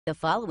The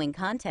following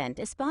content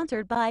is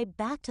sponsored by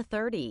Back to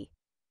 30.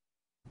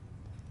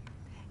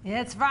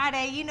 It's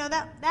Friday. You know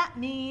that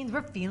means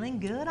we're feeling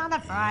good on a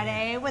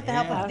Friday with the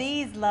help of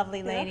these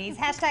lovely ladies.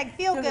 Hashtag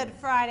Feel Good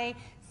Friday.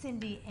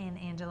 Cindy and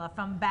Angela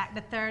from Back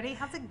to 30.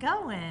 How's it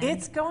going?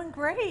 It's going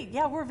great.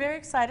 Yeah, we're very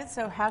excited.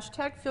 So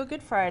hashtag Feel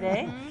Good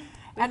Friday.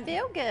 We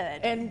feel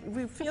good. And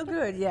we feel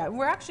good, yeah.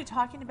 We're actually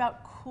talking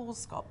about cool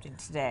sculpting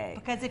today.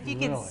 Because if you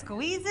can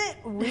squeeze it,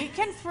 we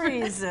can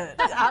freeze it.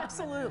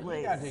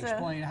 Absolutely. You got to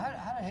explain,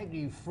 how the heck do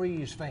you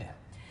freeze fat?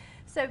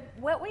 So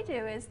what we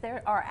do is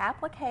there are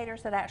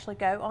applicators that actually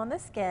go on the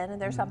skin,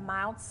 and there's a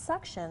mild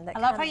suction that I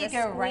love kind how of you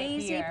the go right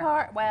squeezy here.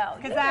 part. Well,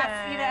 because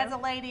that's, as a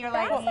lady, you're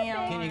like,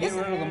 Can you get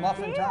rid of the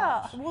muffin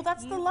tops? Well,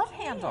 that's the love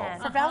handle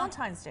for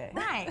Valentine's Day.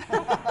 Right.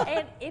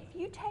 And if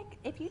you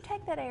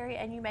take that area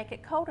and you make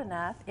it cold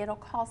enough, it'll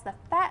cause the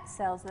fat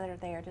cells that are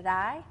there to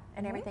die,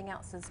 and everything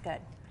else is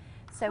good.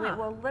 So it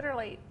will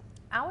literally.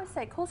 I always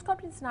say cool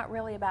sculpting is not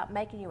really about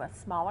making you a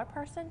smaller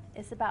person.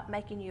 It's about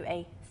making you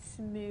a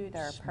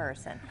smoother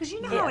person. Because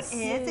you know how it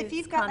is. If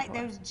you've got like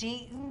those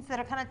jeans that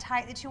are kind of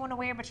tight that you want to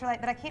wear, but you're like,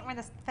 but I can't wear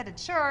this fitted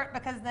shirt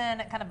because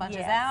then it kind of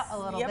bunches out a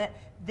little bit.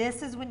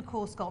 This is when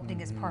cool sculpting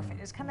is perfect.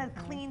 It just kind of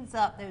cleans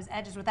up those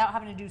edges without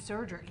having to do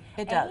surgery.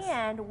 It does.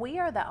 And we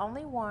are the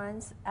only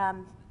ones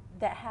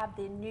that have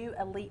the new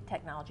elite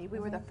technology. We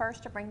were the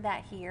first to bring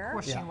that here. Of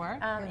course you were.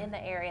 In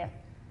the area.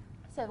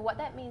 So what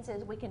that means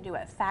is we can do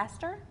it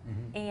faster,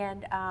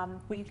 and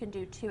you can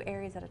do 2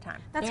 areas at a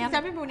time. That's because I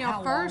remember when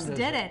y'all first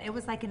did it, it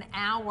was like an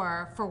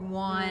hour for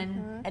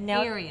one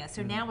area.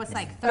 So now it's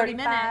like 30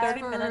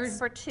 minutes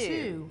for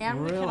two.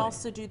 And we can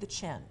also do the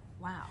chin.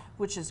 Wow.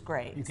 Which is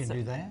great. You can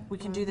do that? We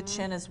can do the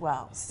chin as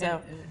well.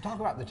 So talk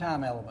about the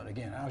time element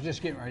again. I was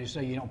just getting ready to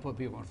say you don't put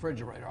people in the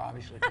refrigerator,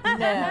 obviously.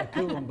 No.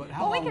 Cool them, but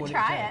how long would it take?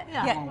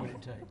 How long would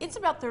it take? It's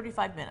about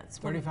 35 minutes.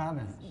 35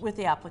 minutes. With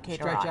the applicator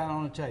Stretch out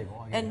on a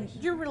table. And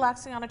you're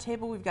relaxing on a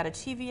table. We've got a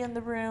TV in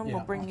the room.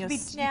 We'll bring you a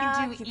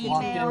snack. You can do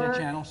locked into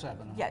channel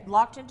 7. Yeah,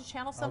 locked into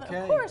channel 7. Okay.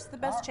 Of course, the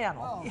best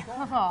channel.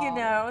 Oh, you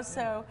know,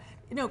 so.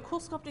 You know, cool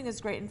sculpting is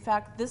great. In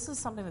fact, this is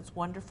something that's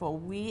wonderful.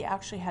 We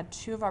actually had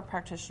 2 of our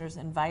practitioners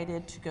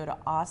invited to go to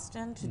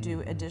Austin to do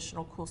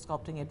additional cool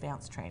sculpting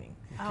advanced training.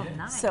 Oh,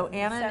 nice. So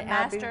Anna and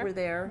Abby were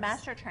there.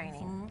 Master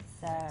training.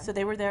 So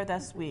they were there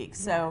this week.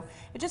 So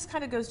it just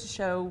kind of goes to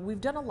show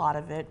we've done a lot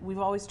of it. We've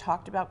always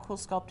talked about cool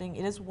sculpting.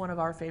 It is one of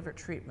our favorite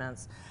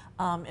treatments.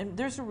 And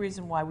there's a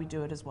reason why we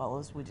do it as well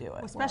as we do it.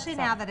 Well, especially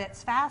now that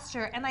it's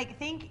faster. And like,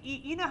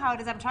 you know how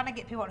it is. I'm trying to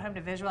get people at home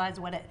to visualize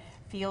what it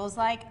feels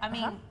like. I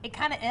mean, it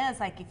kind of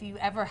is like if you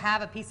ever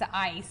have a piece of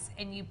ice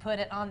and you put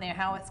it on there,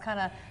 how it's kind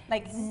of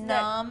like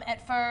numb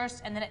at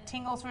first, and then it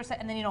tingles for a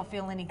second, and then you don't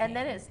feel anything. And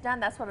then it's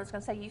done. That's what I was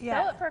going to say. You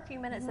feel it for a few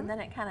minutes, and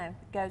then it kind of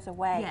goes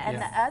away. And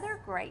the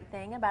other great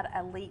thing about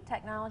elite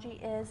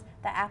technology is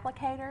the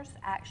applicators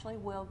actually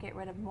will get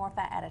rid of more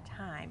fat at a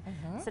time.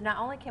 So not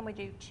only can we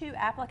do 2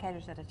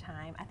 applicators at a time,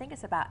 I think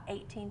it's about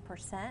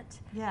 18%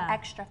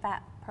 extra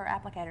fat per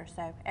applicator.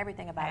 So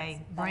everything about it.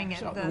 Bring it.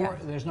 So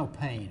there's no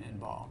pain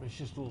involved. It's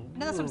just a little.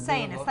 No, that's what I'm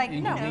saying. It's like,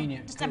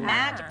 inconvenient. Just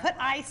imagine, put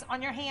ice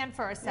on your hand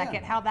for a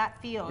second. How that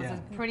feels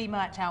is pretty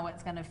much how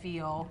it's going to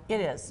feel.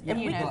 It is.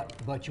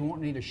 But you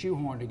won't need a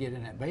shoehorn to get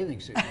in that bathing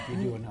suit if you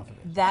do enough of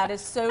it. That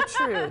is so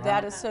true.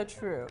 That is so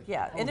true.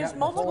 Yeah, and there's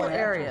multiple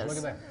areas. Look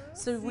at that.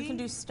 So we can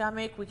do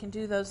stomach, we can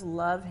do those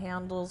love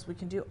handles, we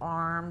can do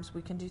arms,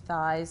 we can do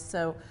thighs.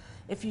 So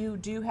if you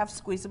do have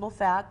squeezable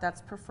fat,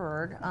 that's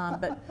preferred.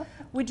 But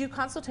we do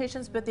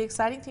consultations, but the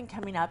exciting thing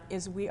coming up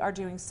is we are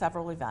doing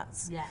several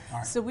events.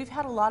 Yes. So we've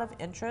had a lot of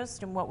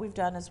interest, and what we've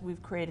done is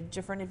we've created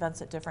different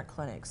events at different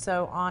clinics.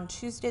 So on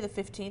Tuesday the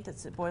 15th,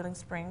 it's at Boiling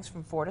Springs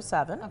from 4 to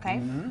 7.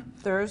 Okay.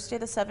 Thursday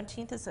the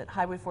 17th is at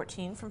Highway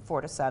 14 from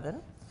 4 to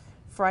 7.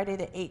 Friday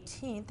the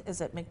 18th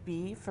is at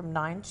McBee from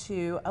 9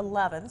 to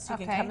 11, so you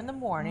can come in the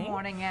morning.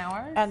 Morning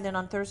hours. And then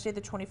on Thursday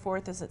the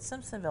 24th is at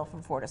Simpsonville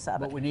from 4 to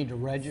 7. But we need to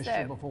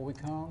register before we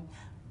come?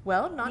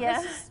 Well, not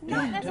not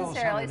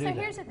necessarily. So do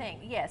here's the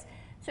thing,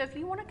 So if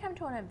you want to come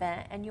to an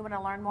event and you want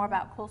to learn more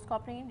about cool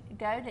sculpting,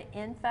 go to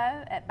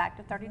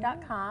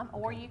info@back230.com,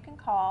 or you can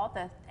call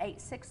the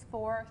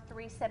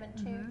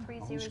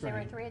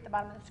 864-372-3003 at the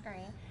bottom of the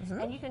screen,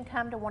 and you can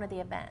come to one of the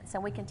events,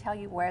 and we can tell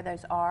you where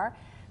those are.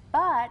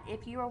 But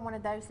if you are one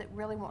of those that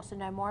really wants to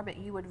know more, but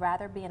you would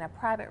rather be in a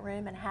private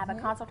room and have a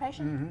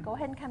consultation, go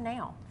ahead and come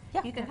now.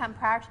 Yeah. You can come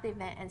prior to the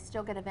event and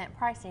still get event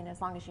pricing as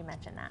long as you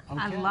mention that.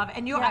 I love it.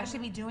 And you'll actually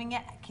be doing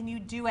it. Can you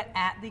do it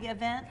at the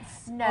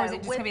events? No, or is it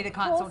just going to be the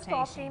consultation?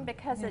 Cool sculpting,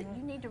 because you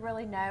need to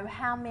really know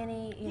how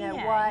many, you know,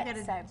 what.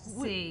 You gotta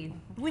see.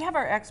 We have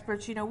our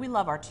experts, you know, we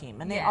love our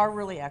team, and they are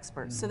really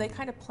experts. So they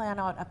kind of plan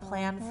out a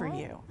plan for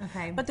you.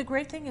 Okay. But the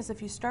great thing is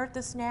if you start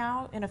this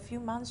now, in a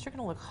few months, you're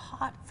going to look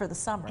hot for the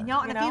summer. And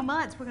y'all, in a few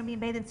months, we're going to be in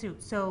bathing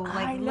suits. So,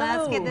 like,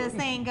 let's get this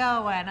thing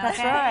going, okay? That's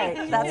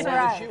right. That's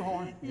right.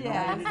 Shoehorn.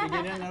 Yeah. You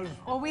get in those.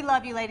 Well, we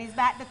love you, ladies.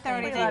 Back to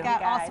 30. We They've love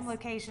got you guys. awesome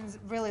locations,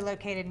 really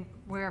located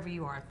wherever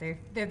you are. They're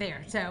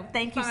there. So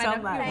Thank you so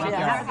much. Thank you.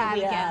 Have a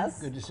good weekend.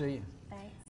 Good to see you.